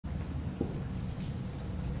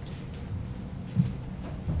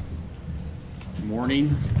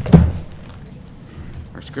Morning.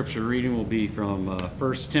 Our scripture reading will be from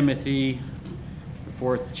 1 Timothy, the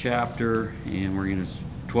 4th chapter, and we're going to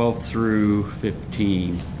 12 through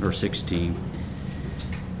 15 or 16.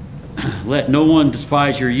 Let no one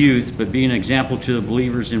despise your youth, but be an example to the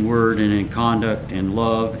believers in word and in conduct and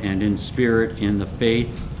love and in spirit, in the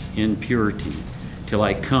faith, in purity. Till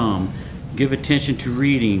I come, give attention to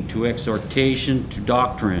reading, to exhortation, to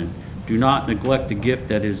doctrine. Do not neglect the gift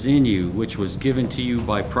that is in you, which was given to you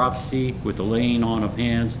by prophecy with the laying on of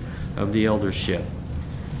hands of the eldership.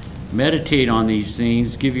 Meditate on these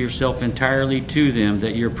things, give yourself entirely to them,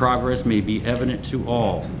 that your progress may be evident to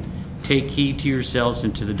all. Take heed to yourselves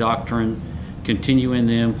and to the doctrine, continue in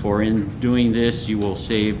them, for in doing this you will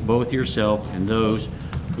save both yourself and those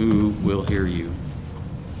who will hear you.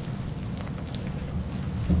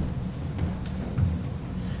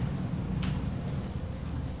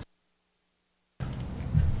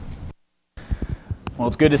 Well,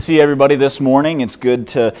 it's good to see everybody this morning. It's good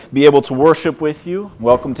to be able to worship with you.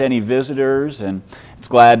 Welcome to any visitors, and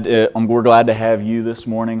we're glad to have you this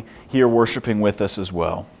morning here worshiping with us as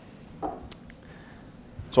well.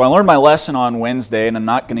 So I learned my lesson on Wednesday, and I'm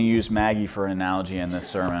not going to use Maggie for an analogy in this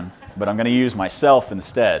sermon, but I'm going to use myself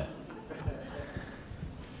instead.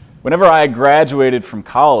 Whenever I graduated from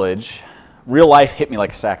college, real life hit me like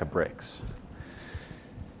a sack of bricks.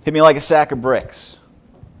 Hit me like a sack of bricks.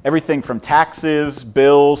 Everything from taxes,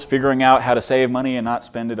 bills, figuring out how to save money and not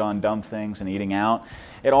spend it on dumb things and eating out.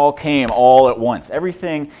 It all came all at once.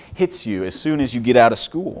 Everything hits you as soon as you get out of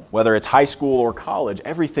school. Whether it's high school or college,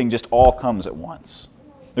 everything just all comes at once.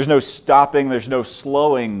 There's no stopping, there's no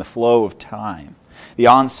slowing the flow of time, the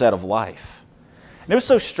onset of life. And it was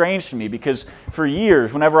so strange to me because for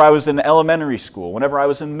years, whenever I was in elementary school, whenever I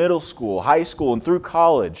was in middle school, high school, and through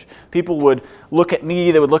college, people would look at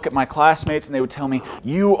me, they would look at my classmates, and they would tell me,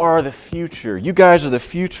 "You are the future. You guys are the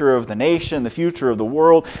future of the nation, the future of the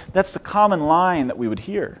world." That's the common line that we would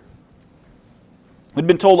hear. We'd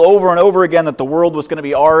been told over and over again that the world was going to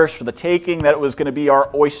be ours for the taking, that it was going to be our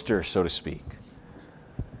oyster, so to speak.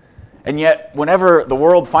 And yet, whenever the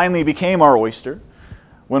world finally became our oyster,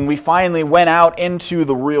 when we finally went out into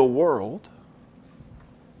the real world,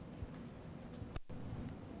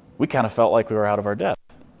 we kind of felt like we were out of our depth.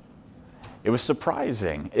 It was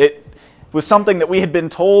surprising. It was something that we had been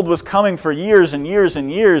told was coming for years and years and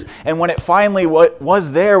years, and when it finally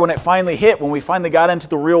was there, when it finally hit, when we finally got into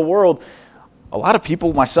the real world, a lot of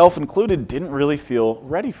people, myself included, didn't really feel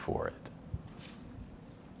ready for it.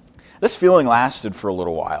 This feeling lasted for a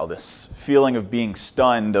little while, this feeling of being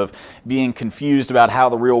stunned, of being confused about how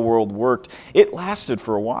the real world worked. It lasted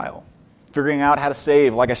for a while. Figuring out how to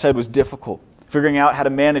save, like I said, was difficult. Figuring out how to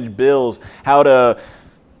manage bills, how to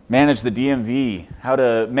manage the DMV, how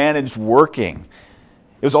to manage working.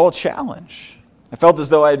 It was all a challenge. I felt as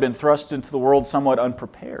though I had been thrust into the world somewhat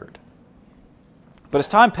unprepared. But as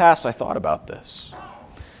time passed, I thought about this.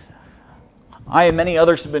 I and many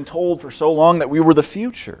others have been told for so long that we were the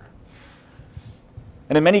future.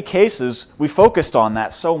 And in many cases, we focused on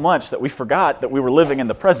that so much that we forgot that we were living in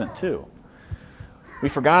the present too. We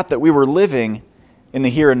forgot that we were living in the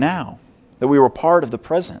here and now, that we were part of the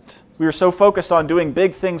present. We were so focused on doing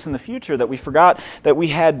big things in the future that we forgot that we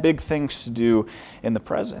had big things to do in the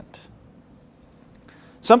present.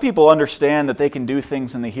 Some people understand that they can do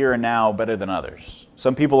things in the here and now better than others.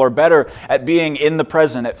 Some people are better at being in the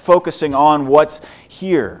present, at focusing on what's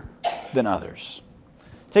here than others.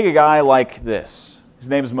 Take a guy like this. His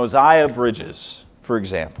name is Mosiah Bridges, for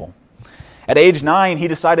example. At age 9, he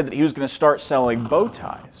decided that he was going to start selling bow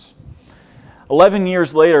ties. 11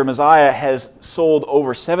 years later, Mosiah has sold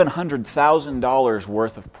over $700,000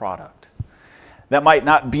 worth of product. That might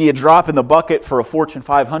not be a drop in the bucket for a Fortune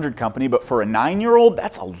 500 company, but for a 9-year-old,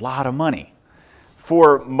 that's a lot of money.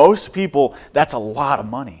 For most people, that's a lot of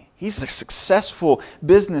money. He's a successful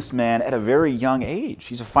businessman at a very young age.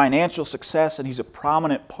 He's a financial success, and he's a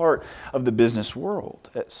prominent part of the business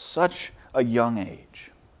world at such a young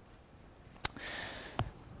age.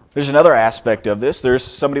 There's another aspect of this. There's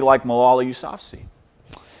somebody like Malala Yousafzai.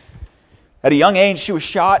 At a young age, she was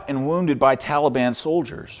shot and wounded by Taliban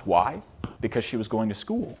soldiers. Why? Because she was going to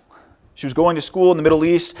school. She was going to school in the Middle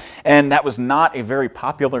East, and that was not a very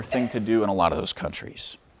popular thing to do in a lot of those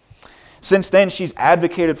countries. Since then, she's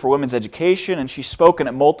advocated for women's education, and she's spoken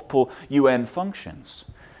at multiple UN functions.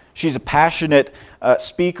 She's a passionate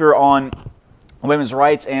speaker on women's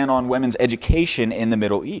rights and on women's education in the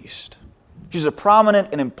Middle East. She's a prominent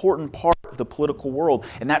and important part of the political world,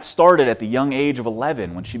 and that started at the young age of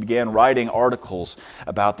 11 when she began writing articles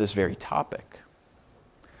about this very topic.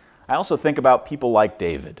 I also think about people like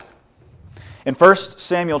David. In 1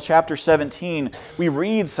 Samuel chapter 17, we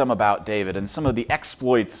read some about David and some of the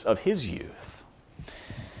exploits of his youth.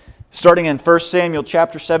 Starting in 1 Samuel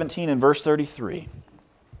chapter 17 and verse 33.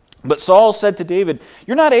 But Saul said to David,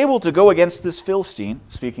 "You're not able to go against this Philistine,"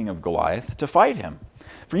 speaking of Goliath, "to fight him,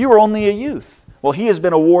 for you are only a youth, while he has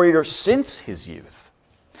been a warrior since his youth."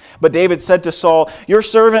 But David said to Saul, "Your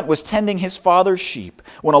servant was tending his father's sheep.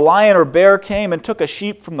 When a lion or bear came and took a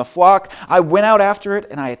sheep from the flock, I went out after it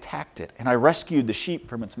and I attacked it, and I rescued the sheep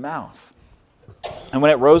from its mouth. And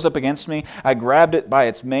when it rose up against me, I grabbed it by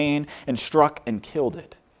its mane and struck and killed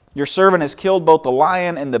it. Your servant has killed both the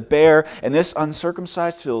lion and the bear, and this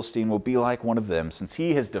uncircumcised Philistine will be like one of them, since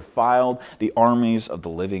he has defiled the armies of the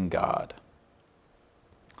living God."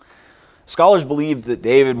 Scholars believed that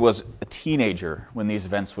David was a teenager when these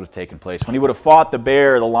events would have taken place. When he would have fought the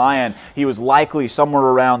bear or the lion, he was likely somewhere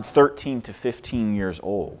around 13 to 15 years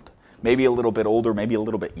old. Maybe a little bit older, maybe a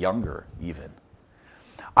little bit younger even.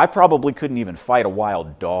 I probably couldn't even fight a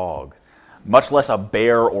wild dog, much less a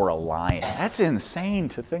bear or a lion. That's insane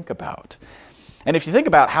to think about. And if you think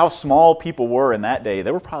about how small people were in that day,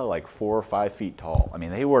 they were probably like 4 or 5 feet tall. I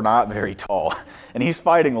mean, they were not very tall. And he's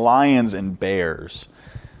fighting lions and bears.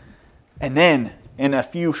 And then, in a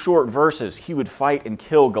few short verses, he would fight and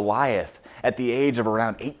kill Goliath at the age of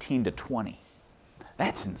around 18 to 20.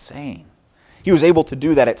 That's insane. He was able to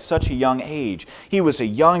do that at such a young age. He was a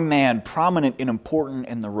young man, prominent and important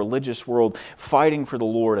in the religious world, fighting for the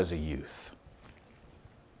Lord as a youth.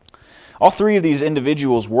 All three of these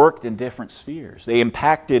individuals worked in different spheres. They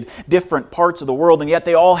impacted different parts of the world, and yet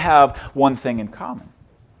they all have one thing in common.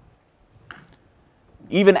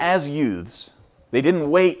 Even as youths, they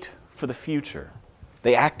didn't wait for the future.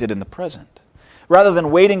 They acted in the present. Rather than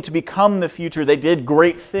waiting to become the future, they did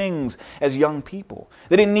great things as young people.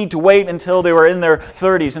 They didn't need to wait until they were in their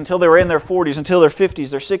 30s, until they were in their 40s, until their 50s,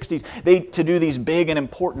 their 60s, to do these big and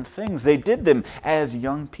important things. They did them as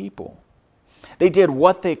young people. They did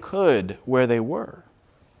what they could where they were.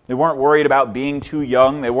 They weren't worried about being too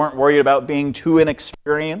young. They weren't worried about being too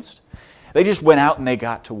inexperienced. They just went out and they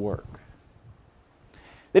got to work.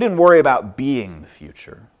 They didn't worry about being the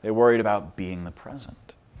future. They worried about being the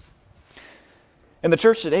present. In the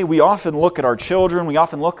church today, we often look at our children, we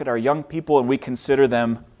often look at our young people, and we consider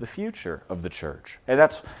them the future of the church. And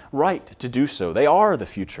that's right to do so. They are the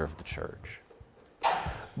future of the church.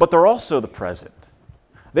 But they're also the present.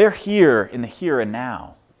 They're here in the here and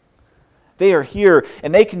now. They are here,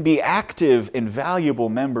 and they can be active and valuable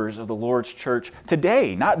members of the Lord's church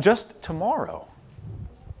today, not just tomorrow.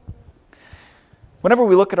 Whenever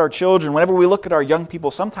we look at our children, whenever we look at our young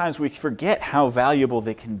people, sometimes we forget how valuable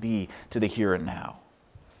they can be to the here and now.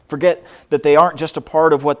 Forget that they aren't just a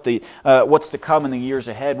part of what's to come in the years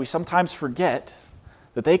ahead. We sometimes forget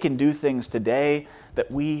that they can do things today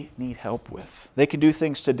that we need help with. They can do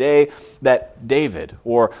things today that David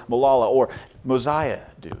or Malala or Mosiah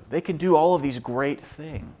do. They can do all of these great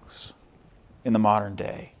things in the modern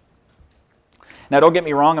day. Now, don't get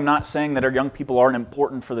me wrong, I'm not saying that our young people aren't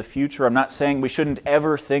important for the future. I'm not saying we shouldn't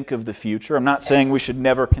ever think of the future. I'm not saying we should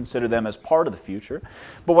never consider them as part of the future.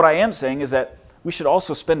 But what I am saying is that we should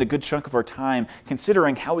also spend a good chunk of our time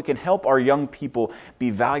considering how we can help our young people be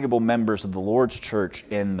valuable members of the Lord's church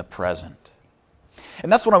in the present.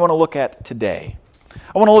 And that's what I want to look at today.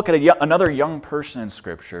 I want to look at another young person in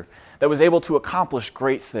Scripture that was able to accomplish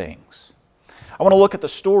great things. I want to look at the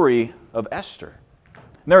story of Esther.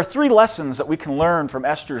 And there are 3 lessons that we can learn from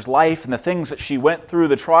Esther's life and the things that she went through,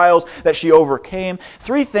 the trials that she overcame.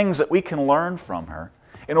 3 things that we can learn from her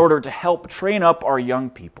in order to help train up our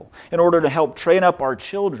young people, in order to help train up our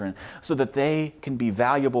children so that they can be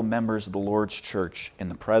valuable members of the Lord's church in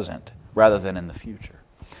the present rather than in the future.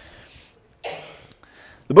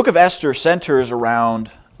 The book of Esther centers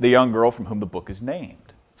around the young girl from whom the book is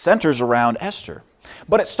named. It centers around Esther.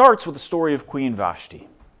 But it starts with the story of Queen Vashti.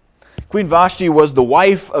 Queen Vashti was the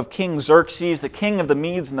wife of King Xerxes, the king of the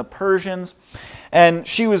Medes and the Persians, and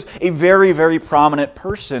she was a very, very prominent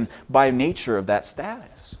person by nature of that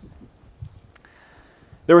status.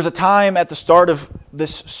 There was a time at the start of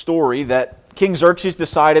this story that King Xerxes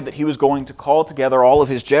decided that he was going to call together all of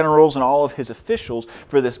his generals and all of his officials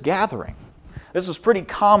for this gathering. This was pretty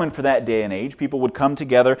common for that day and age. People would come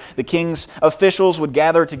together. The king's officials would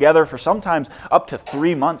gather together for sometimes up to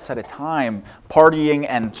 3 months at a time, partying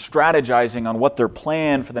and strategizing on what their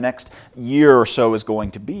plan for the next year or so is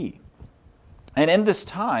going to be. And in this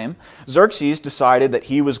time, Xerxes decided that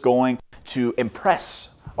he was going to impress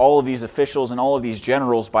all of these officials and all of these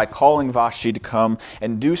generals by calling Vashti to come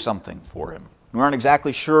and do something for him. We aren't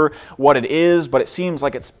exactly sure what it is, but it seems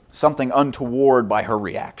like it's something untoward by her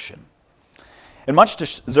reaction. And much to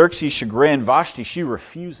Xerxes' chagrin, Vashti, she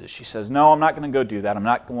refuses. She says, no, I'm not going to go do that. I'm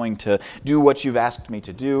not going to do what you've asked me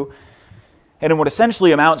to do. And in what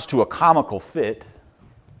essentially amounts to a comical fit,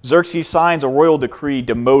 Xerxes signs a royal decree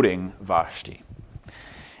demoting Vashti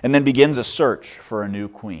and then begins a search for a new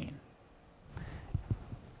queen.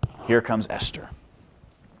 Here comes Esther.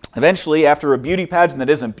 Eventually, after a beauty pageant that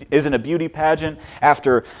isn't a beauty pageant,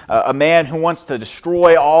 after a man who wants to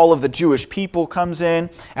destroy all of the Jewish people comes in,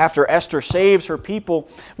 after Esther saves her people,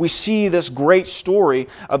 we see this great story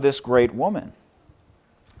of this great woman.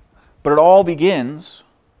 But it all begins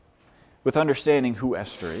with understanding who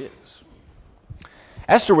Esther is.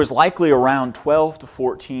 Esther was likely around 12 to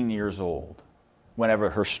 14 years old whenever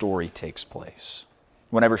her story takes place.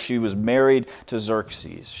 Whenever she was married to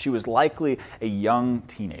Xerxes, she was likely a young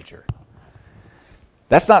teenager.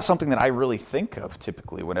 That's not something that I really think of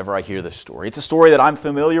typically whenever I hear this story. It's a story that I'm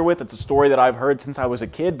familiar with. It's a story that I've heard since I was a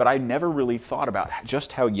kid, but I never really thought about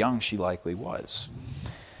just how young she likely was.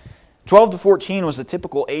 12 to 14 was the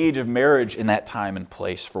typical age of marriage in that time and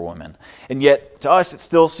place for women. And yet, to us, it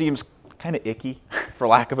still seems kind of icky, for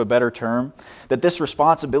lack of a better term, that this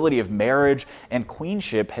responsibility of marriage and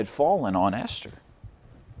queenship had fallen on Esther.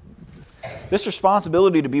 This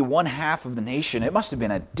responsibility to be one half of the nation, it must have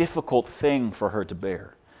been a difficult thing for her to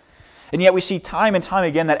bear. And yet we see time and time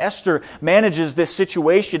again that Esther manages this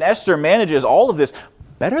situation. Esther manages all of this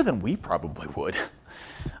better than we probably would.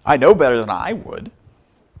 I know better than I would.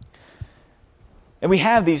 And we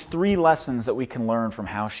have these three lessons that we can learn from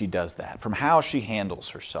how she does that, from how she handles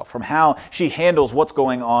herself, from how she handles what's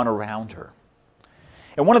going on around her.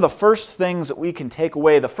 And one of the first things that we can take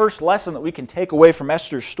away, the first lesson that we can take away from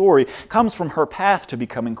Esther's story, comes from her path to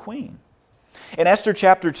becoming queen. In Esther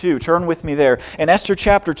chapter 2, turn with me there, in Esther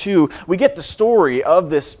chapter 2, we get the story of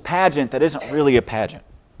this pageant that isn't really a pageant.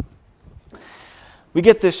 We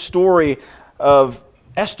get this story of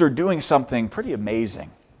Esther doing something pretty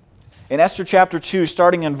amazing. In Esther chapter 2,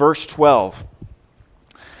 starting in verse 12,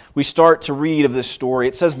 we start to read of this story.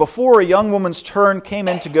 It says, before a young woman's turn came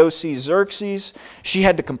in to go see Xerxes, she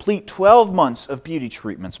had to complete 12 months of beauty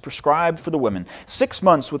treatments prescribed for the women, 6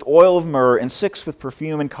 months with oil of myrrh and 6 with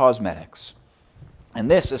perfume and cosmetics.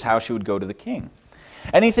 And this is how she would go to the king.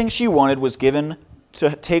 Anything she wanted was given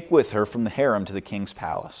to take with her from the harem to the king's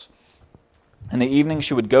palace. In the evening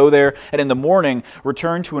she would go there, and in the morning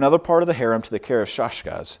return to another part of the harem to the care of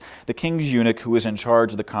Shashgaz, the king's eunuch who was in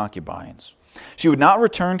charge of the concubines. She would not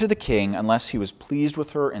return to the king unless he was pleased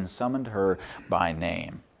with her and summoned her by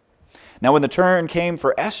name. Now when the turn came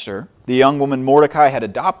for Esther, the young woman Mordecai had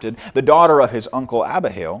adopted, the daughter of his uncle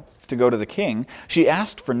Abihail, to go to the king, she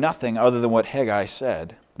asked for nothing other than what Haggai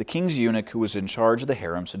said, the king's eunuch who was in charge of the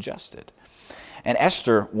harem suggested. And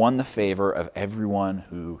Esther won the favor of everyone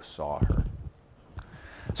who saw her.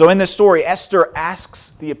 So in this story, Esther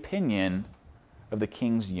asks the opinion of the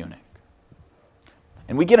king's eunuch.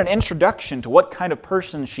 And we get an introduction to what kind of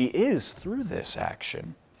person she is through this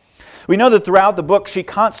action. We know that throughout the book, she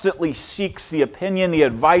constantly seeks the opinion, the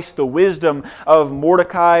advice, the wisdom of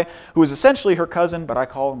Mordecai, who is essentially her cousin, but I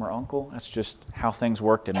call him her uncle. That's just how things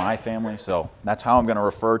worked in my family, so that's how I'm going to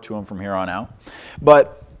refer to him from here on out.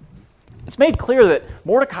 But it's made clear that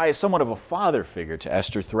Mordecai is somewhat of a father figure to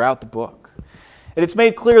Esther throughout the book. And it's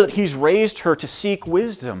made clear that he's raised her to seek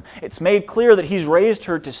wisdom. It's made clear that he's raised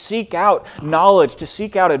her to seek out knowledge, to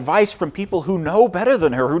seek out advice from people who know better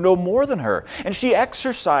than her, who know more than her. And she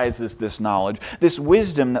exercises this knowledge, this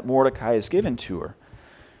wisdom that Mordecai has given to her.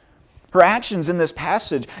 Her actions in this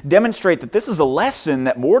passage demonstrate that this is a lesson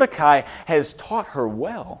that Mordecai has taught her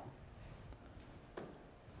well.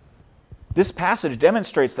 This passage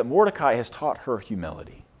demonstrates that Mordecai has taught her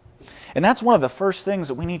humility. And that's one of the first things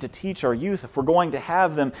that we need to teach our youth if we're going to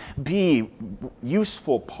have them be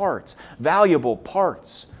useful parts, valuable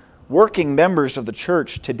parts, working members of the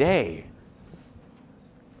church today.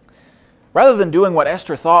 Rather than doing what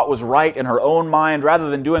Esther thought was right in her own mind, rather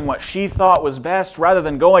than doing what she thought was best, rather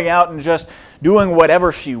than going out and just doing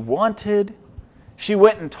whatever she wanted, she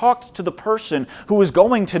went and talked to the person who was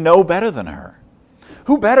going to know better than her.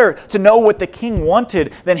 Who better to know what the king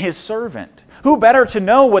wanted than his servant? Who better to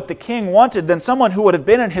know what the king wanted than someone who would have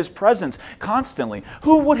been in his presence constantly?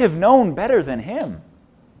 Who would have known better than him?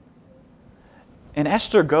 And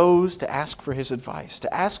Esther goes to ask for his advice,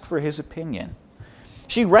 to ask for his opinion.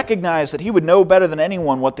 She recognized that he would know better than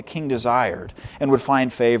anyone what the king desired and would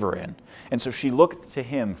find favor in. And so she looked to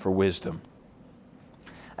him for wisdom.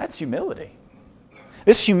 That's humility.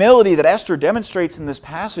 This humility that Esther demonstrates in this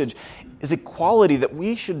passage is a quality that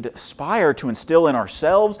we should aspire to instill in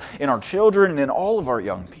ourselves, in our children, and in all of our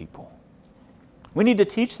young people. We need to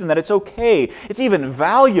teach them that it's okay, it's even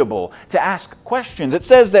valuable to ask questions. It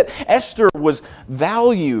says that Esther was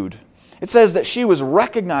valued. It says that she was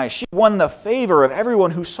recognized. She won the favor of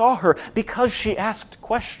everyone who saw her because she asked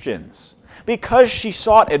questions, because she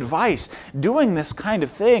sought advice. Doing this kind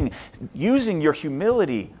of thing, using your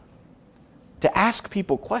humility to ask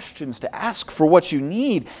people questions, to ask for what you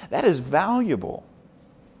need, that is valuable.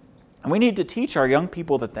 And we need to teach our young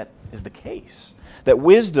people that that is the case, that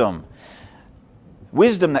wisdom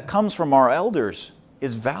that comes from our elders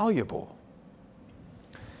is valuable.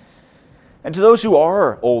 And to those who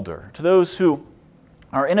are older, to those who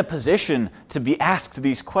are in a position to be asked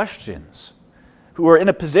these questions, who are in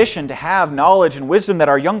a position to have knowledge and wisdom that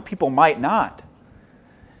our young people might not,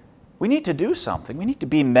 we need to do something. We need to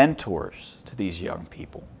be mentors to these young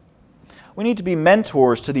people. We need to be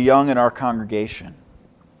mentors to the young in our congregation.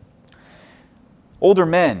 Older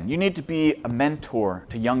men, you need to be a mentor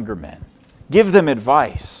to younger men. Give them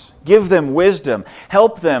advice. Give them wisdom.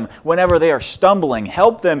 Help them whenever they are stumbling.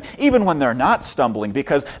 Help them even when they're not stumbling,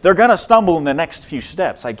 because they're going to stumble in the next few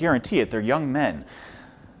steps. I guarantee it. They're young men.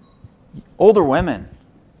 Older women,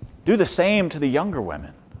 do the same to the younger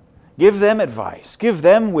women. Give them advice. Give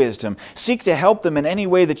them wisdom. Seek to help them in any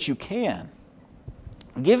way that you can.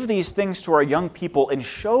 Give these things to our young people and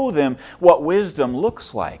show them what wisdom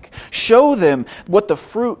looks like. Show them what the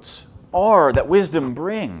fruits are that wisdom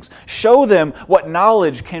brings. Show them what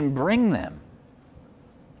knowledge can bring them.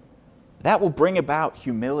 That will bring about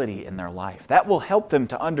humility in their life. That will help them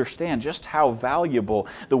to understand just how valuable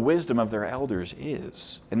the wisdom of their elders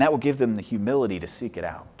is. And that will give them the humility to seek it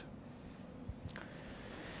out.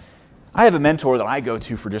 I have a mentor that I go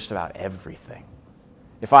to for just about everything.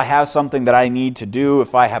 If I have something that I need to do,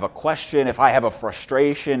 if I have a question, if I have a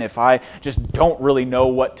frustration, if I just don't really know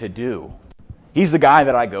what to do, he's the guy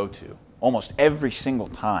that I go to almost every single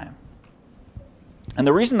time. And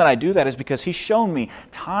the reason that I do that is because he's shown me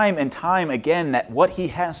time and time again that what he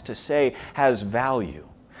has to say has value.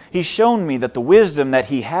 He's shown me that the wisdom that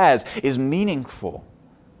he has is meaningful.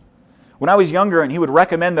 When I was younger and he would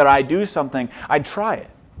recommend that I do something, I'd try it.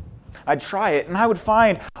 And I would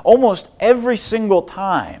find almost every single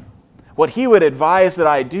time what he would advise that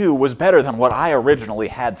I do was better than what I originally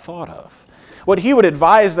had thought of. What he would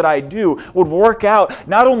advise that I do would work out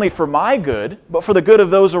not only for my good, but for the good of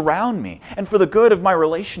those around me and for the good of my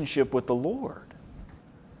relationship with the Lord.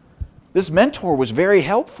 This mentor was very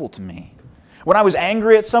helpful to me. When I was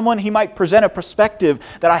angry at someone, he might present a perspective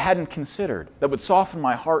that I hadn't considered that would soften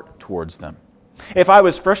my heart towards them. If I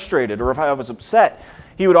was frustrated or if I was upset,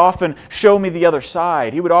 he would often show me the other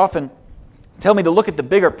side. He would often tell me to look at the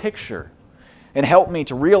bigger picture and help me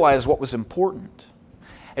to realize what was important.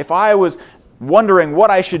 If I was wondering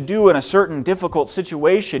what I should do in a certain difficult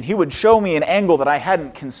situation, he would show me an angle that I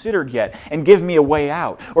hadn't considered yet and give me a way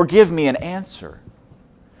out or give me an answer.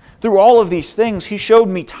 Through all of these things, he showed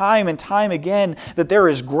me time and time again that there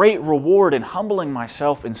is great reward in humbling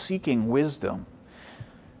myself and seeking wisdom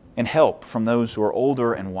and help from those who are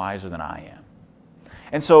older and wiser than I am.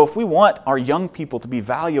 And so if we want our young people to be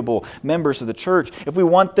valuable members of the church, if we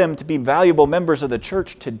want them to be valuable members of the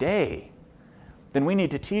church today, then we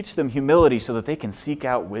need to teach them humility so that they can seek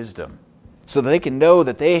out wisdom, so that they can know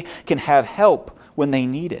that they can have help when they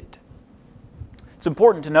need it. It's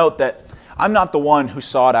important to note that I'm not the one who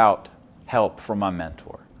sought out help from my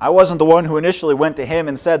mentor. I wasn't the one who initially went to him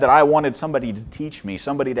and said that I wanted somebody to teach me,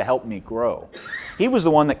 somebody to help me grow. He was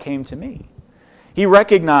the one that came to me. He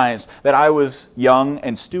recognized that I was young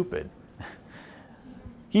and stupid.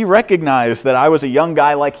 He recognized that I was a young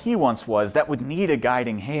guy like he once was that would need a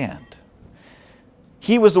guiding hand.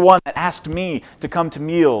 He was the one that asked me to come to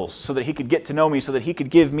meals so that he could get to know me, so that he could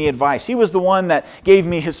give me advice. He was the one that gave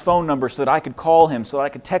me his phone number so that I could call him, so that I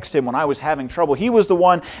could text him when I was having trouble. He was the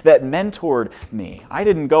one that mentored me. I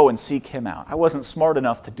didn't go and seek him out. I wasn't smart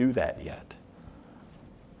enough to do that yet.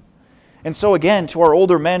 And so again, to our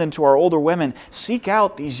older men and to our older women, seek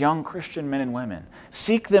out these young Christian men and women.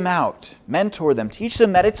 Seek them out. Mentor them. Teach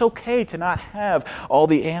them that it's okay to not have all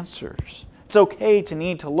the answers. It's okay to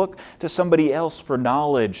need to look to somebody else for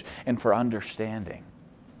knowledge and for understanding.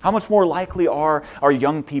 How much more likely are our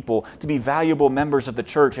young people to be valuable members of the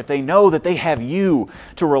church if they know that they have you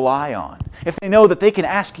to rely on? If they know that they can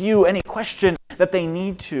ask you any question that they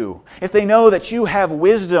need to? If they know that you have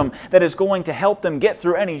wisdom that is going to help them get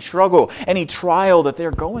through any struggle, any trial that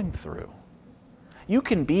they're going through? You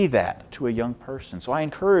can be that to a young person. So I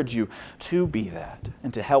encourage you to be that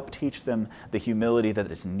and to help teach them the humility that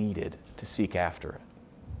is needed to seek after it.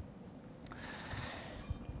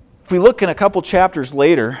 If we look in a couple chapters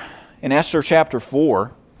later, in Esther chapter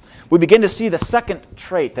 4, we begin to see the second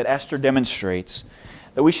trait that Esther demonstrates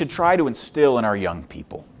that we should try to instill in our young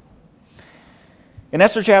people. In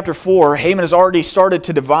Esther chapter 4, Haman has already started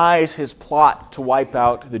to devise his plot to wipe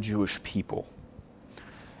out the Jewish people.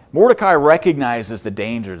 Mordecai recognizes the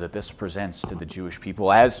danger that this presents to the Jewish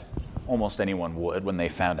people, as almost anyone would when they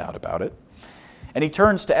found out about it. And he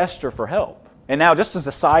turns to Esther for help. And now, just as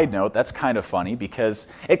a side note, that's kind of funny because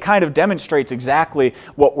it kind of demonstrates exactly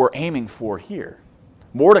what we're aiming for here.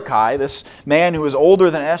 Mordecai, this man who is older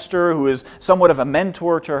than Esther, who is somewhat of a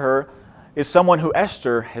mentor to her, is someone who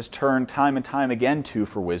Esther has turned time and time again to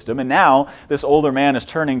for wisdom. And now, this older man is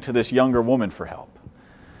turning to this younger woman for help.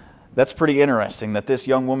 That's pretty interesting that this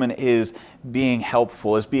young woman is being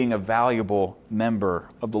helpful, is being a valuable member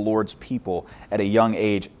of the Lord's people at a young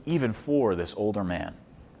age, even for this older man.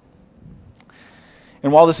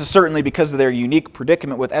 And while this is certainly because of their unique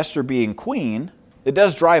predicament with Esther being queen, it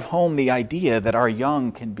does drive home the idea that our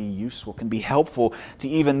young can be useful, can be helpful to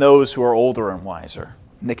even those who are older and wiser.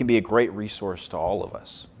 And they can be a great resource to all of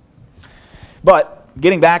us. But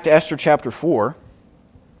getting back to Esther chapter 4,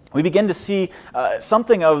 we begin to see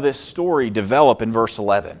something of this story develop in verse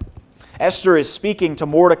 11. Esther is speaking to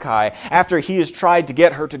Mordecai after he has tried to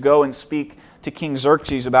get her to go and speak to King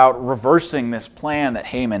Xerxes about reversing this plan that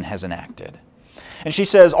Haman has enacted. And she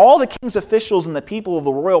says, "All the king's officials and the people of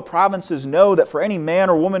the royal provinces know that for any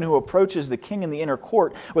man or woman who approaches the king in the inner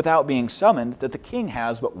court without being summoned, that the king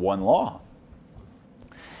has but one law,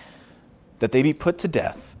 that they be put to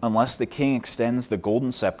death unless the king extends the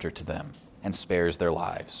golden scepter to them and spares their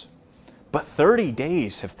lives. But 30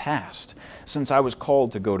 days have passed since I was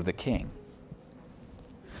called to go to the king."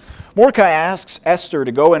 Mordecai asks Esther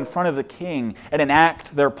to go in front of the king and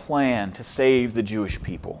enact their plan to save the Jewish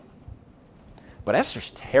people. But Esther's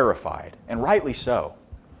terrified, and rightly so.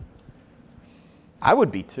 I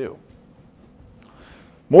would be too.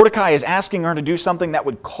 Mordecai is asking her to do something that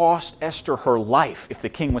would cost Esther her life if the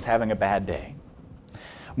king was having a bad day.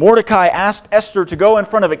 Mordecai asked Esther to go in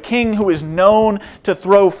front of a king who is known to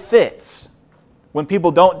throw fits when people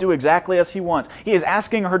don't do exactly as he wants. He is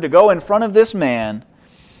asking her to go in front of this man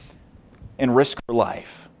and risk her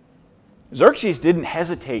life. Xerxes didn't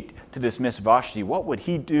hesitate to dismiss Vashti. What would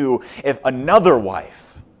he do if another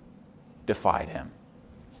wife defied him?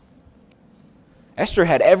 Esther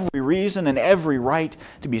had every reason and every right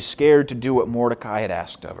to be scared to do what Mordecai had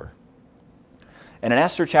asked of her. And in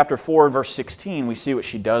Esther chapter 4, verse 16, we see what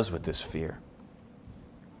she does with this fear.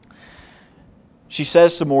 She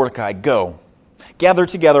says to Mordecai, "Go, gather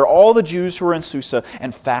together all the Jews who are in Susa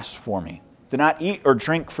and fast for me. Do not eat or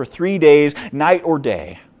drink for 3 days, night or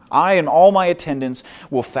day. I and all my attendants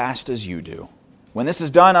will fast as you do. When this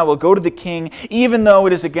is done, I will go to the king, even though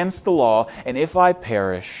it is against the law, and if I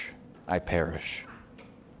perish, I perish."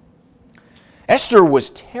 Esther was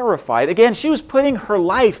terrified. Again, she was putting her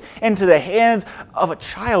life into the hands of a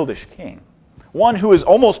childish king, one who is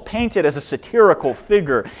almost painted as a satirical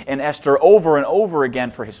figure in Esther over and over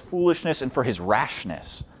again for his foolishness and for his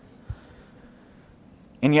rashness.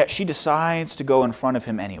 And yet she decides to go in front of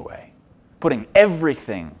him anyway, putting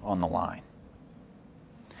everything on the line.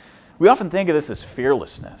 We often think of this as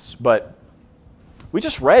fearlessness, but we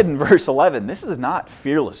just read in verse 11, this is not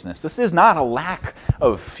fearlessness. This is not a lack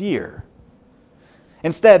of fear.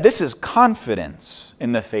 Instead, this is confidence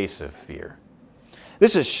in the face of fear.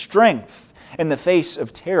 This is strength in the face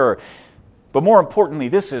of terror. But more importantly,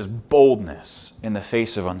 this is boldness in the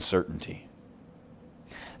face of uncertainty.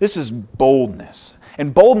 This is boldness.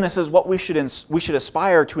 And boldness is what we should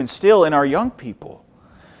aspire to instill in our young people.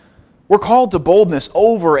 We're called to boldness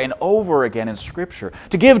over and over again in Scripture.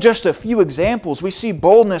 To give just a few examples, we see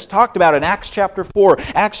boldness talked about in Acts chapter 4,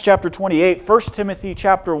 Acts chapter 28, 1 Timothy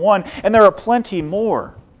chapter 1, and there are plenty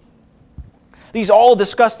more. These all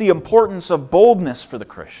discuss the importance of boldness for the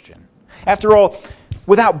Christian. After all,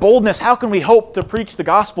 without boldness, how can we hope to preach the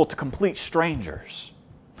gospel to complete strangers?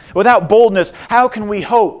 Without boldness, how can we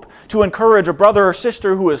hope to encourage a brother or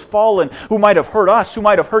sister who has fallen, who might have hurt us, who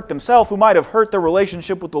might have hurt themselves, who might have hurt their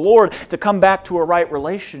relationship with the Lord, to come back to a right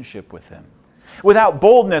relationship with Him? Without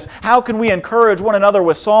boldness, how can we encourage one another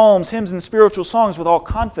with psalms, hymns, and spiritual songs with all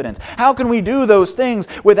confidence? How can we do those things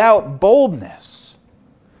without boldness?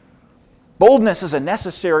 Boldness is a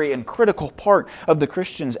necessary and critical part of the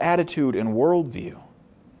Christian's attitude and worldview.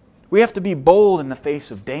 We have to be bold in the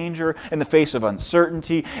face of danger, in the face of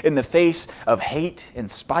uncertainty, in the face of hate and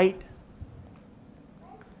spite,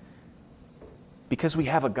 because we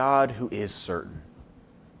have a God who is certain.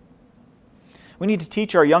 We need to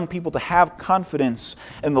teach our young people to have confidence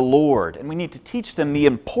in the Lord, and we need to teach them the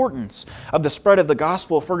importance of the spread of the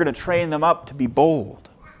gospel if we're going to train them up to be bold.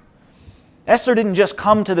 Esther didn't just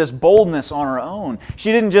come to this boldness on her own.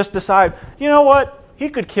 She didn't just decide, you know what, he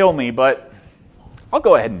could kill me, but I'll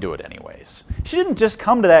go ahead and do it anyways. She didn't just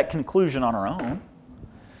come to that conclusion on her own.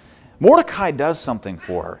 Mordecai does something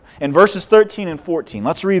for her. In verses 13 and 14,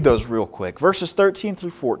 let's read those real quick. Verses 13 through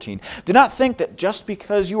 14. Do not think that just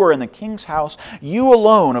because you are in the king's house, you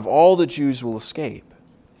alone of all the Jews will escape.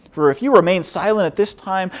 For if you remain silent at this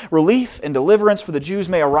time, relief and deliverance for the Jews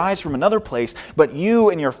may arise from another place, but you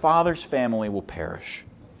and your father's family will perish.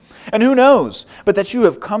 And who knows but that you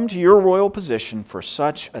have come to your royal position for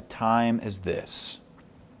such a time as this?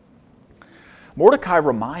 Mordecai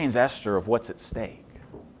reminds Esther of what's at stake.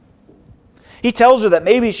 He tells her that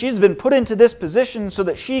maybe she's been put into this position so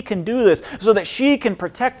that she can do this, so that she can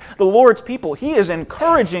protect the Lord's people. He is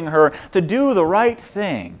encouraging her to do the right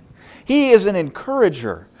thing. He is an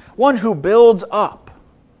encourager, one who builds up.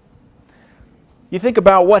 You think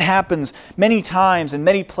about what happens many times in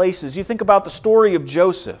many places. You think about the story of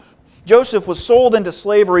Joseph. Joseph was sold into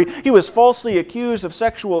slavery. He was falsely accused of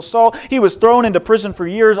sexual assault. He was thrown into prison for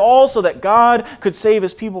years, all so that God could save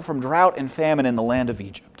His people from drought and famine in the land of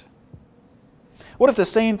Egypt. What if the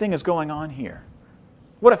same thing is going on here?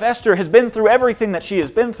 What if Esther has been through everything that she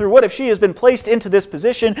has been through? What if she has been placed into this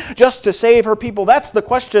position just to save her people? That's the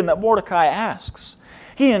question that Mordecai asks.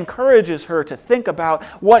 He encourages her to think about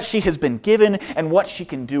what she has been given and what she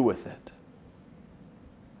can do with it.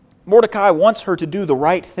 Mordecai wants her to do the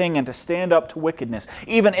right thing and to stand up to wickedness,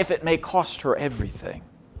 even if it may cost her everything.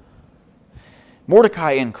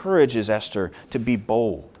 Mordecai encourages Esther to be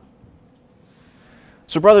bold.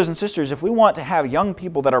 So brothers and sisters, if we want to have young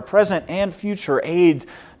people that are present and future aids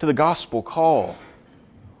to the gospel call,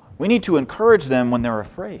 we need to encourage them when they're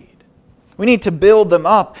afraid. We need to build them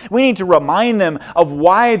up. We need to remind them of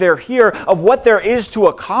why they're here, of what there is to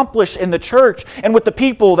accomplish in the church and with the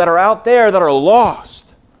people that are out there that are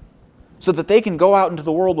lost, so that they can go out into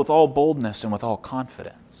the world with all boldness and with all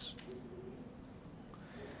confidence.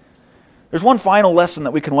 There's one final lesson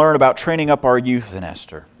that we can learn about training up our youth in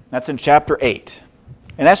Esther. That's in chapter 8.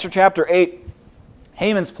 In Esther chapter 8,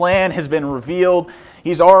 Haman's plan has been revealed.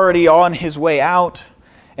 He's already on his way out.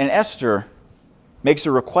 And Esther makes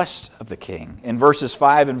a request of the king in verses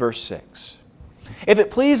 5 and verse 6. If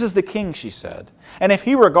it pleases the king, she said, and if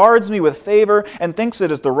he regards me with favor and thinks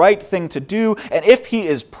it is the right thing to do, and if he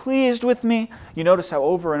is pleased with me, you notice how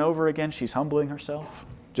over and over again she's humbling herself,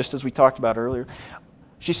 just as we talked about earlier.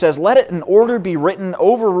 She says, let it an order be written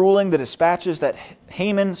overruling the dispatches that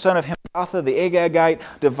Haman, son of Hammedatha, the Agagite,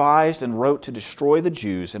 devised and wrote to destroy the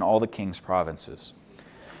Jews in all the king's provinces.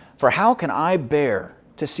 For how can I bear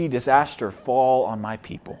to see disaster fall on my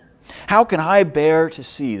people? How can I bear to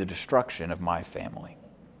see the destruction of my family?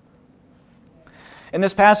 In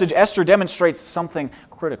this passage, Esther demonstrates something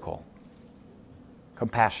critical: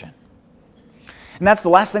 compassion. And that's the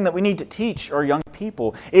last thing that we need to teach our young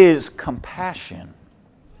people is compassion.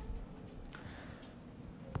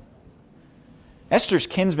 Esther's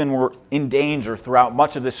kinsmen were in danger throughout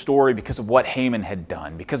much of this story because of what Haman had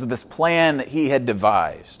done, because of this plan that he had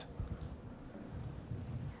devised.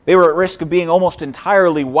 They were at risk of being almost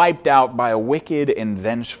entirely wiped out by a wicked and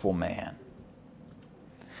vengeful man.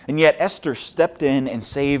 And yet Esther stepped in and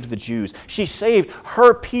saved the Jews. She saved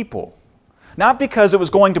her people. Not because it was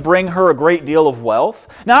going to bring her a great deal of wealth,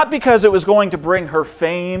 not because it was going to bring her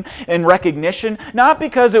fame and recognition, not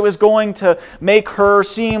because it was going to make her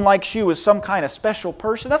seem like she was some kind of special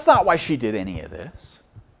person. That's not why she did any of this.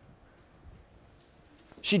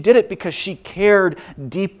 She did it because she cared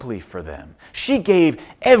deeply for them. She gave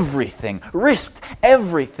everything, risked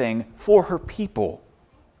everything for her people,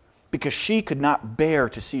 because she could not bear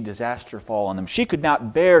to see disaster fall on them. She could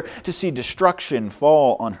not bear to see destruction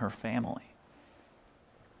fall on her family.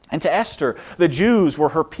 And to Esther, the Jews were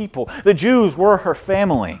her people. The Jews were her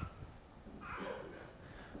family.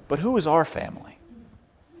 But who is our family?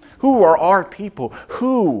 Who are our people?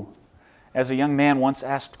 Who, as a young man once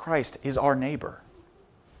asked Christ, is our neighbor?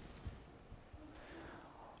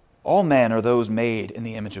 All men are those made in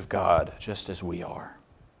the image of God, just as we are.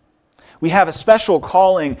 We have a special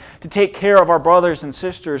calling to take care of our brothers and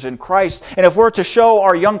sisters in Christ. And if we're to show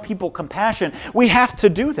our young people compassion, we have to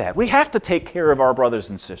do that. We have to take care of our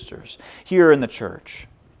brothers and sisters here in the church.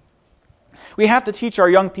 We have to teach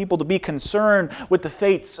our young people to be concerned with the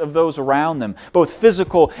fates of those around them, both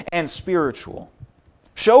physical and spiritual.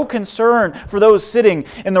 Show concern for those sitting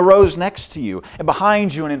in the rows next to you and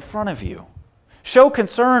behind you and in front of you. Show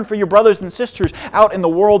concern for your brothers and sisters out in the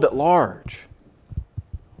world at large.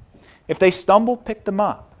 If they stumble, pick them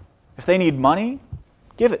up. If they need money,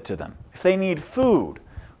 give it to them. If they need food,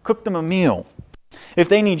 cook them a meal. If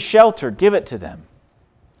they need shelter, give it to them.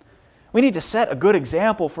 We need to set a good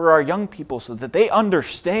example for our young people so that they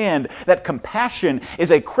understand that compassion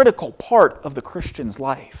is a critical part of the Christian's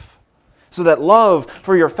life. So that love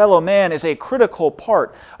for your fellow man is a critical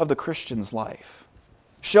part of the Christian's life.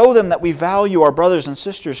 Show them that we value our brothers and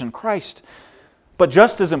sisters in Christ. But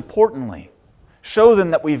just as importantly, show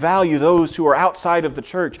them that we value those who are outside of the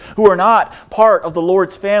church, who are not part of the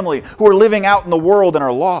Lord's family, who are living out in the world and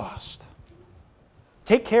are lost.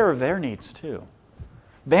 Take care of their needs too.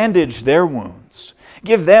 Bandage their wounds.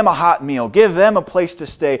 Give them a hot meal. Give them a place to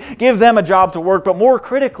stay. Give them a job to work. But more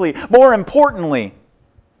critically, more importantly,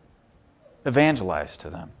 evangelize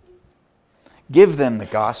to them. Give them the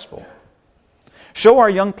gospel. Show our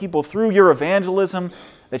young people through your evangelism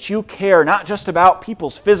that you care not just about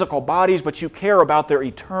people's physical bodies, but you care about their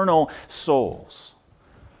eternal souls.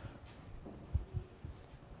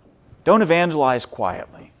 Don't evangelize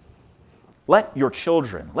quietly. Let your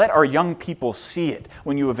children, let our young people see it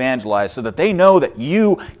when you evangelize so that they know that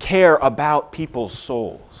you care about people's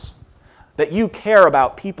souls, that you care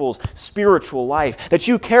about people's spiritual life, that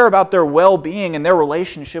you care about their well-being and their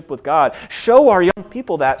relationship with God. Show our young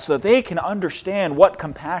people that so that they can understand what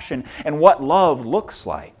compassion and what love looks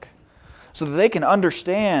like, so that they can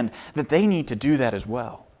understand that they need to do that as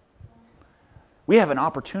well. We have an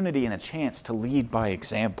opportunity and a chance to lead by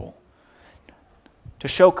example, to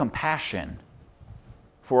show compassion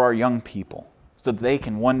for our young people so that they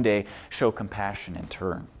can one day show compassion in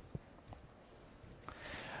turn.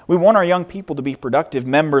 We want our young people to be productive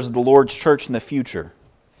members of the Lord's church in the future,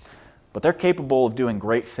 but they're capable of doing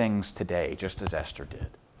great things today, just as Esther did.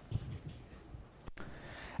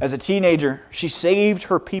 As a teenager, she saved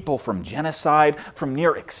her people from genocide, from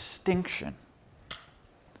near extinction.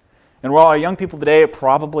 And while our young people today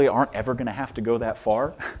probably aren't ever going to have to go that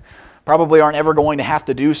far, probably aren't ever going to have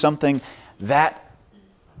to do something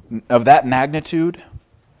of that magnitude,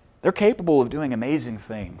 they're capable of doing amazing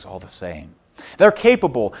things all the same. They're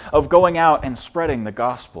capable of going out and spreading the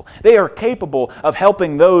gospel. They are capable of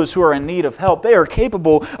helping those who are in need of help. They are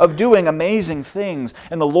capable of doing amazing things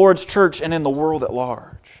in the Lord's church and in the world at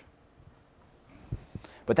large.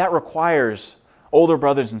 But that requires older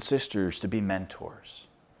brothers and sisters to be mentors.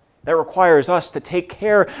 That requires us to take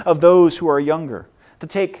care of those who are younger, to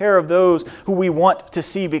take care of those who we want to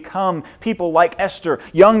see become people like Esther,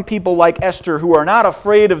 young people like Esther who are not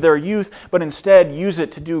afraid of their youth, but instead use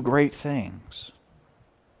it to do great things.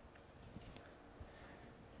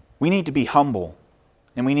 We need to be humble,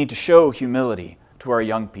 and we need to show humility to our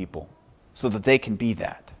young people so that they can be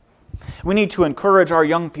that. We need to encourage our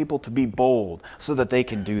young people to be bold so that they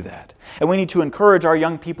can do that. And we need to encourage our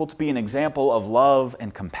young people to be an example of love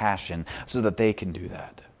and compassion so that they can do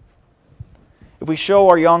that. If we show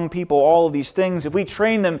our young people all of these things, if we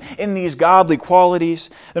train them in these godly qualities,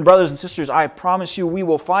 then brothers and sisters, I promise you we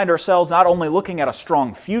will find ourselves not only looking at a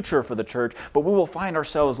strong future for the church, but we will find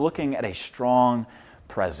ourselves looking at a strong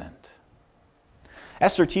present.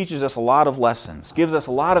 Esther teaches us a lot of lessons, gives us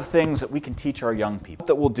a lot of things that we can teach our young people. I hope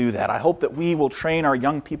that we'll do that. I hope that we will train our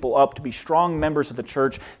young people up to be strong members of the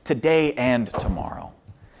church today and tomorrow.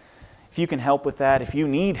 If you can help with that, if you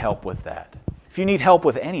need help with that, if you need help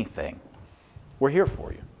with anything, we're here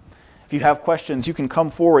for you. If you have questions, you can come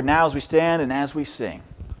forward now as we stand and as we sing.